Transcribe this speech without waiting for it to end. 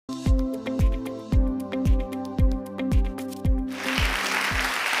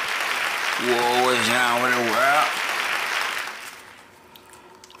goes down with the world.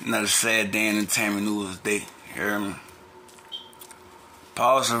 Another sad day in entertainment news today. You hear me?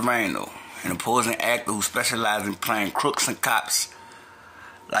 Paul Sorvino, an opposing actor who specializes in playing crooks and cops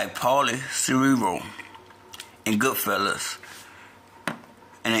like Paul Sorvino in Goodfellas,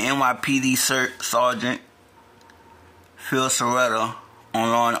 and an NYPD Sergeant Paul Sorvino on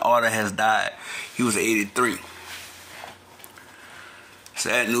Law and Order has died. He was 83.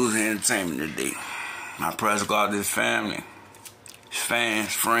 Sad news in entertainment today. My prayers go out to his family, his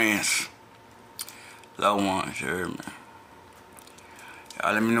fans, friends, loved ones, you heard me?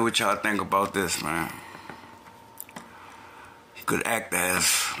 Y'all let me know what y'all think about this, man. Good actor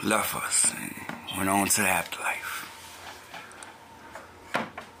has left us and went on to the afterlife.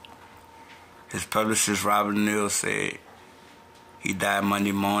 His publicist, Robert Neal, said he died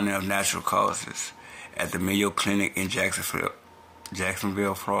Monday morning of natural causes at the Mayo Clinic in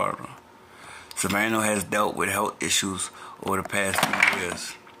Jacksonville, Florida. Sorvino has dealt with health issues over the past few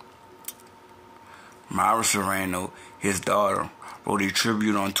years. Myra Sorvino, his daughter, wrote a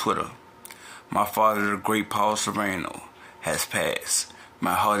tribute on Twitter. "My father, the great Paul Sorvino, has passed.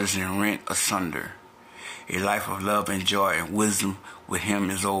 My heart is rent asunder. A life of love and joy and wisdom with him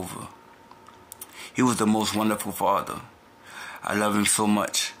is over. He was the most wonderful father. I love him so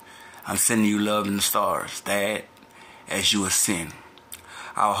much. I'm sending you love in the stars, Dad, as you ascend.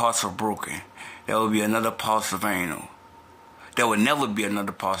 Our hearts are broken. There will be another Paul Sorvino. There will never be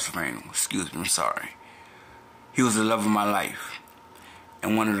another Paul Sorvino. Excuse me, I'm sorry. He was the love of my life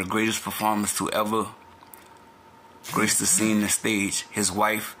and one of the greatest performers to ever grace the scene and stage," his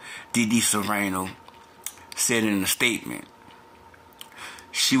wife, Dee Sorvino, said in a statement.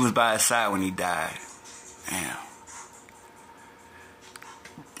 She was by his side when he died. Damn.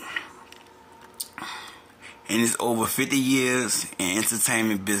 In his over 50 years in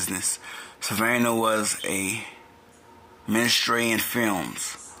entertainment business, Sorvino was a minstrel in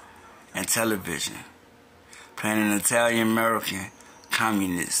films and television, playing an Italian-American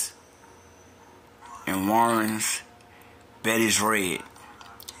communist in Warren's Betty's Red,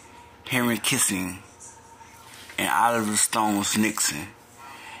 Henry Kissing, and Oliver Stone's Nixon,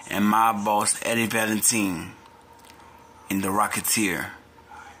 and mob boss Eddie Valentine in The Rocketeer.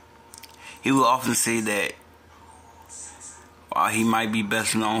 He would often say that while he might be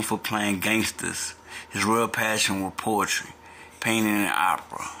best known for playing gangsters, his real passion was poetry, painting, and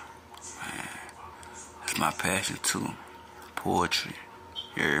opera. Man, that's my passion too. Poetry.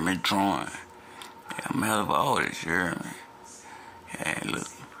 You hear me? Drawing. Yeah, I'm a hell of an artist, you hear me? Yeah, look.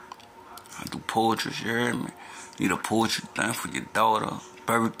 I do poetry, you hear me? Need a poetry thing for your daughter,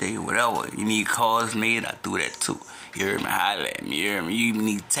 birthday, whatever. You need cards made, I do that too. You hear me? Holla at me, you hear me? You even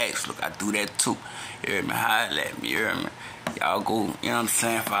need text, look, I do that too. You hear me? Holla at me, you hear me? Y'all go, you know what I'm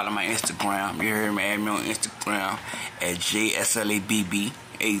saying? Follow my Instagram. You heard me? Add me on Instagram at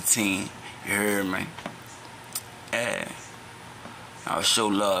JSLABB18. You heard me? Yeah. I'll show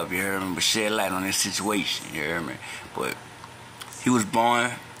love, you heard me? But shed light on this situation, you heard me? But he was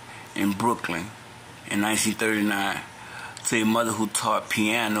born in Brooklyn in 1939 to a mother who taught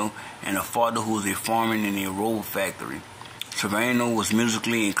piano and a father who was a foreman in a roll factory. Sorvino was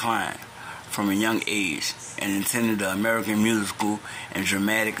musically inclined from a young age and attended the American Music School and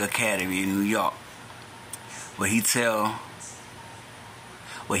Dramatic Academy in New York. But he fell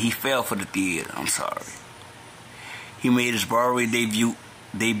for the theater, He made his Broadway debut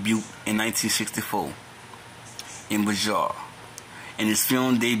in 1964 in Bazaar, and his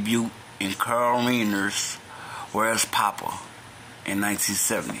film debut in Carl Reiner's Where's Papa in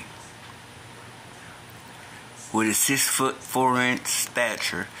 1970. With his 6'4"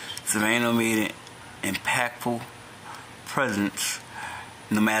 stature, Sorvino made an impactful presence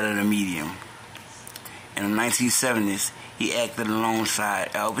no matter the medium. In the 1970s, he acted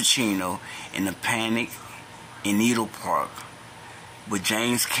alongside Al Pacino in The Panic in Needle Park, with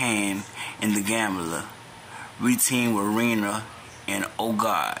James Caan in The Gambler, re-teamed with Reiner in Oh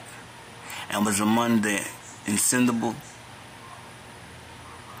God, and was among the insensible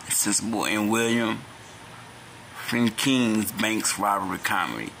in William Friedkin's Banks robbery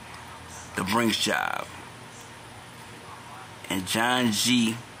comedy, The Brinks Job, and John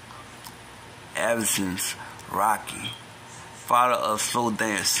G. Avison's Rocky, father of slow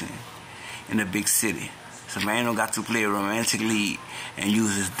dancing in the big city. Sorvino got to play a romantic lead and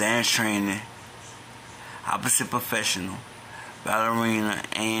use his dance training opposite professional ballerina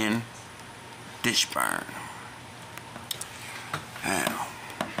Ann Ditchburn. Now,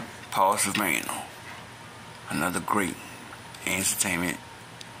 Paul Sorvino, another great entertainment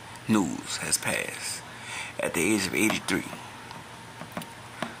news, has passed at the age of 83.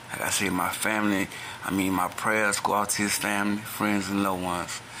 like I said, my family, my prayers go out to his family, friends, and loved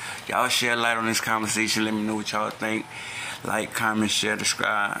ones. Y'all share light on this conversation. Let me know what y'all think. Like, comment, share,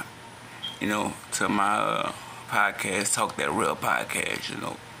 subscribe, to my podcast, Talk That Real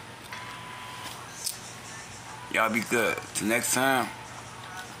podcast, Y'all be good. Till next time,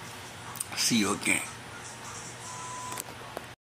 see you again.